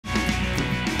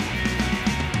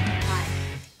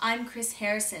I'm Chris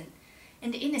Harrison,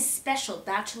 and in a special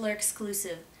Bachelor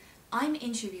exclusive, I'm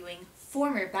interviewing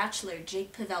former Bachelor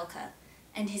Jake Pavelka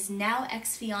and his now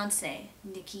ex-fiancée,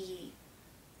 Nikki.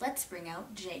 Let's bring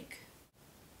out Jake.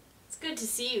 It's good to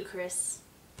see you, Chris.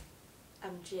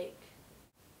 I'm Jake.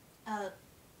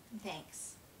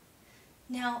 Thanks.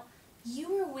 Now,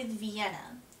 you were with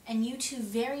Vienna, and you two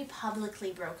very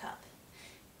publicly broke up.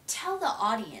 Tell the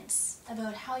audience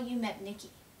about how you met Nikki.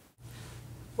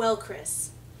 Well, Chris,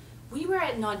 we were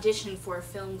at an audition for a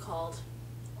film called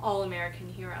All-American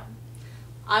Hero.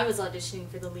 I was auditioning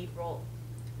for the lead role.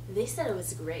 They said I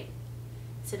was great.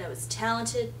 Said I was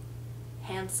talented,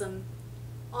 handsome,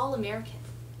 all-American.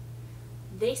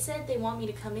 They said they want me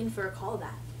to come in for a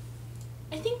callback.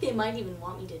 I think they might even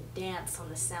want me to dance on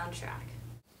the soundtrack.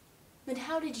 But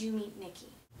how did you meet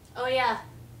Nikki? Oh yeah,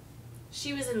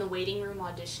 she was in the waiting room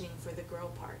auditioning for the girl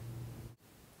part.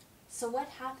 So what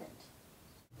happened?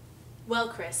 Well,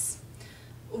 Chris,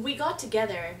 we got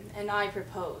together and I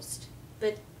proposed,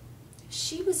 but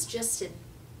she was just an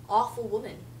awful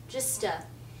woman. Just a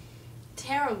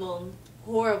terrible,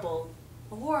 horrible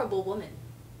woman.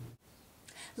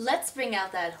 Let's bring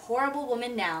out that horrible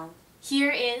woman now.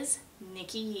 Here is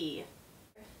Nikki.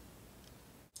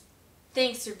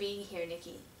 Thanks for being here,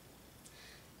 Nikki.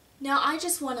 Now, I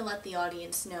just want to let the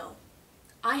audience know,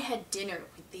 I had dinner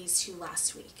with these two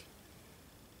last week,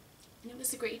 and it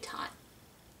was a great time.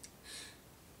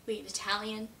 We ate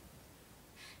Italian.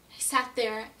 I sat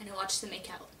there and I watched them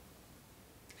make out.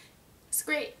 It's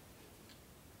great.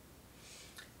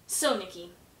 So,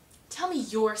 Nikki, tell me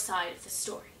your side of the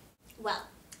story. Well,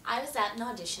 I was at an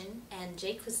audition and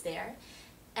Jake was there,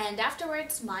 and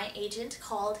afterwards my agent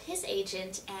called his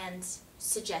agent and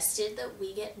suggested that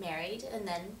we get married and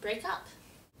then break up.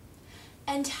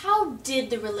 And how did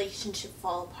the relationship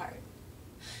fall apart?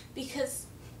 Because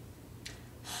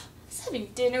I was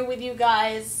having dinner with you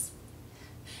guys.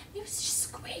 It was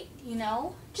just great, you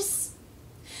know? Just,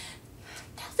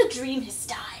 now the dream has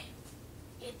died.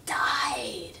 It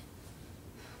died.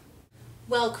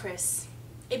 Well, Chris,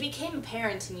 it became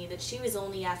apparent to me that she was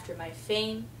only after my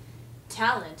fame,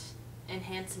 talent, and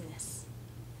handsomeness.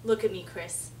 Look at me,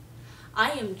 Chris.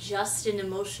 I am just an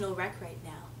emotional wreck right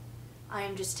now. I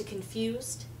am just a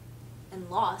confused and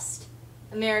lost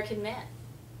American man.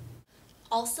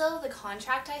 Also, the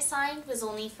contract I signed was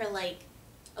only for like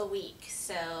a week,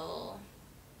 so...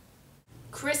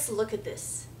 Chris, look at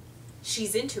this.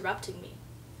 She's interrupting me.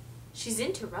 She's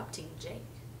interrupting Jake.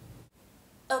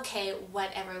 Okay,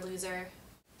 whatever, loser.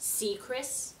 See,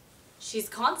 Chris? She's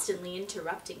constantly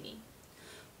interrupting me.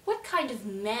 What kind of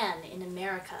man in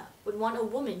America would want a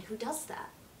woman who does that?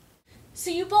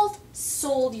 So you both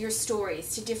sold your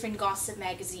stories to different gossip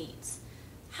magazines.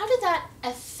 How did that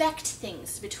affect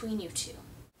things between you two?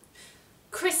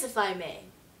 Chris, if I may,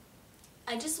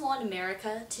 I just want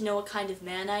America to know what kind of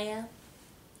man I am,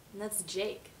 and that's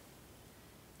Jake.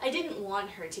 I didn't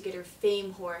want her to get her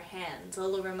fame whore hands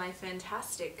all over my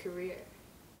fantastic career.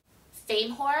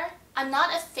 Fame whore? I'm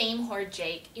not a fame whore,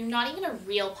 Jake. You're not even a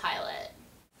real pilot.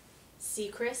 See,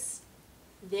 Chris?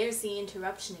 There's the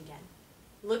interruption again.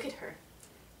 Look at her.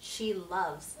 She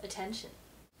loves attention.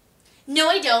 No,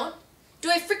 I don't. Do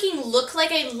I freaking look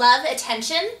like I love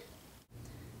attention?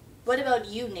 What about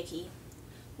you, Nikki?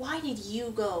 Why did you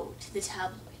go to the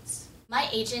tabloids? My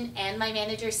agent and my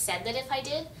manager said that if I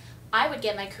did, I would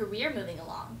get my career moving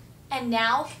along. And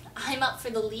now I'm up for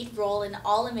the lead role in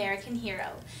All-American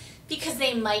Hero because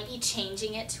they might be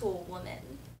changing it to a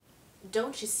woman.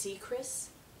 Don't you see, Chris?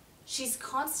 She's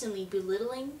constantly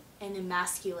belittling and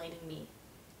emasculating me.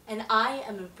 And I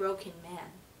am a broken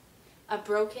man. A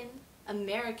broken,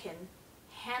 American,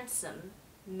 handsome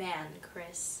man,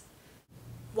 Chris.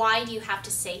 Why do you have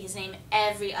to say his name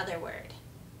every other word?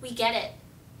 We get it.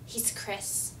 He's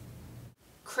Chris.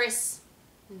 Chris.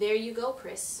 There you go,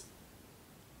 Chris.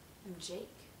 I'm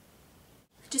Jake.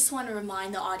 I just want to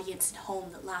remind the audience at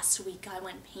home that last week I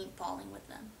went paintballing with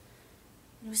them.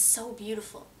 It was so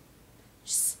beautiful.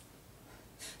 Just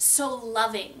so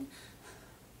loving.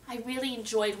 I really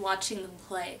enjoyed watching them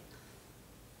play.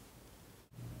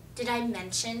 Did I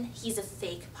mention he's a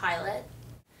fake pilot?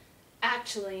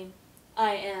 Actually,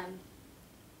 I am.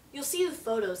 You'll see the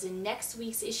photos in next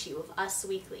week's issue of Us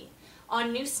Weekly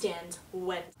on newsstands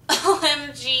Wednesday.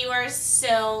 OMG, you are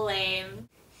so lame.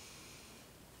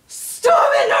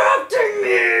 Stop interrupting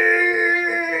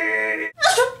me!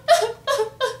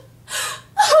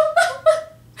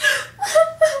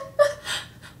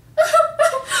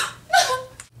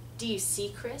 Do you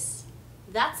see, Chris?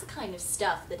 That's the kind of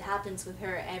stuff that happens with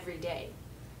her every day.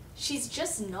 She's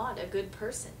just not a good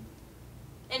person.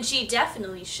 And she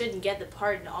definitely shouldn't get the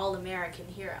part in All-American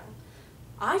Hero.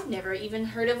 I've never even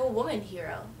heard of a woman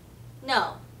hero.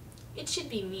 No, it should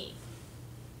be me,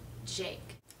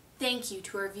 Jake. Thank you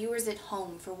to our viewers at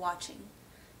home for watching.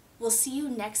 We'll see you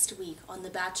next week on The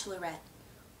Bachelorette,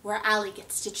 where Allie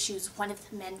gets to choose one of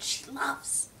the men she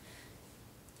loves.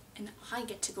 And I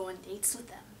get to go on dates with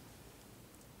them.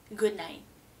 Good night.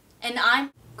 And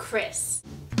I'm Chris.